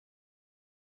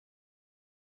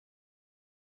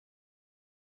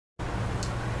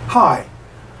Hi,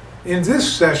 in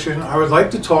this session I would like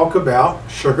to talk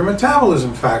about sugar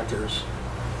metabolism factors,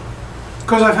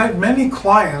 because I've had many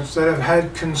clients that have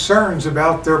had concerns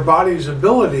about their body's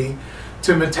ability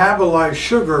to metabolize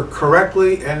sugar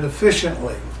correctly and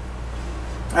efficiently.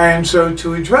 And so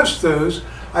to address those,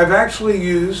 I've actually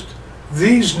used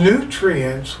these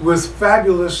nutrients with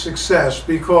fabulous success,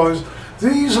 because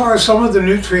these are some of the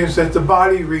nutrients that the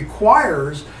body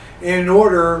requires in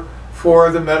order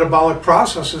for the metabolic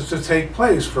processes to take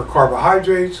place, for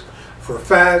carbohydrates, for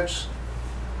fats,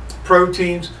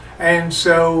 proteins. And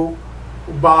so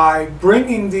by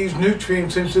bringing these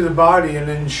nutrients into the body and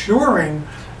ensuring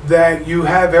that you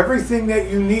have everything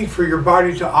that you need for your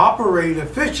body to operate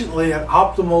efficiently at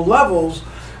optimal levels,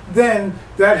 then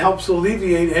that helps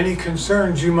alleviate any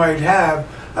concerns you might have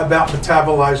about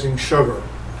metabolizing sugar.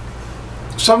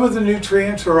 Some of the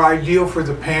nutrients are ideal for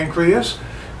the pancreas,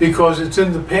 because it's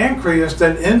in the pancreas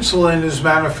that insulin is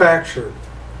manufactured.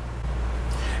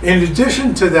 In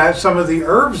addition to that, some of the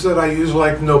herbs that I use,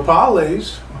 like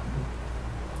metabolize,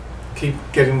 keep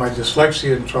getting my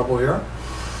dyslexia in trouble here,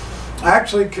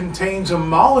 actually contains a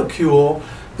molecule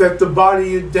that the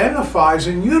body identifies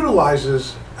and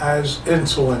utilizes as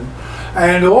insulin.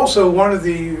 And also one of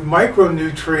the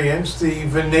micronutrients, the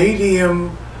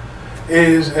vanadium,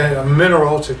 is a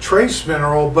mineral. It's a trace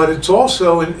mineral, but it's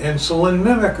also an insulin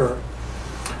mimicker.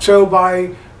 So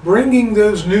by bringing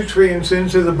those nutrients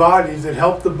into the body that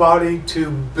help the body to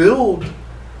build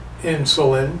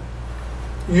insulin,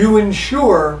 you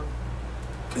ensure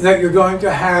that you're going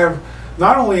to have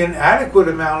not only an adequate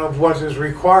amount of what is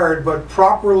required, but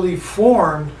properly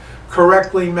formed,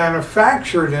 correctly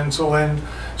manufactured insulin,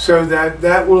 so that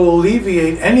that will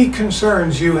alleviate any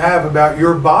concerns you have about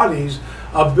your body's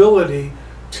ability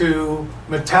to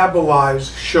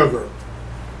metabolize sugar.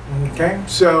 Okay,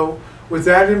 so with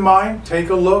that in mind, take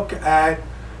a look at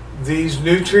these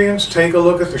nutrients, take a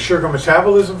look at the sugar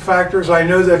metabolism factors. I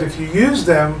know that if you use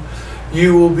them,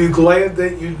 you will be glad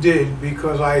that you did,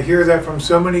 because I hear that from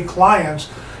so many clients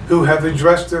who have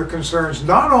addressed their concerns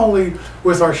not only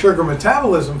with our sugar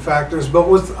metabolism factors, but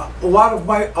with a lot of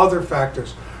my other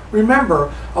factors.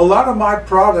 Remember, a lot of my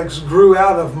products grew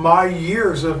out of my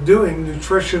years of doing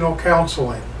nutritional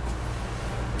counseling.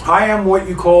 I am what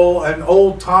you call an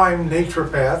old-time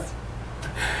naturopath,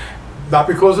 not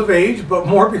because of age, but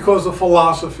more because of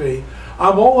philosophy.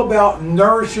 I'm all about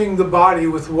nourishing the body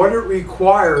with what it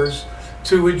requires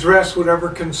to address whatever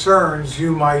concerns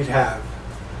you might have.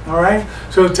 All right?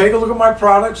 So take a look at my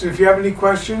products. If you have any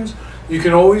questions, you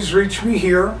can always reach me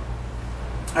here,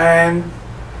 and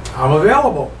I'm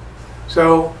available.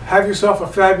 So have yourself a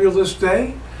fabulous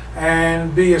day,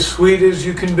 and be as sweet as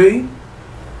you can be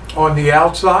on the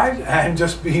outside, and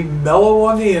just be mellow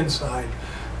on the inside.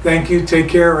 Thank you, take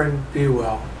care, and be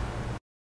well.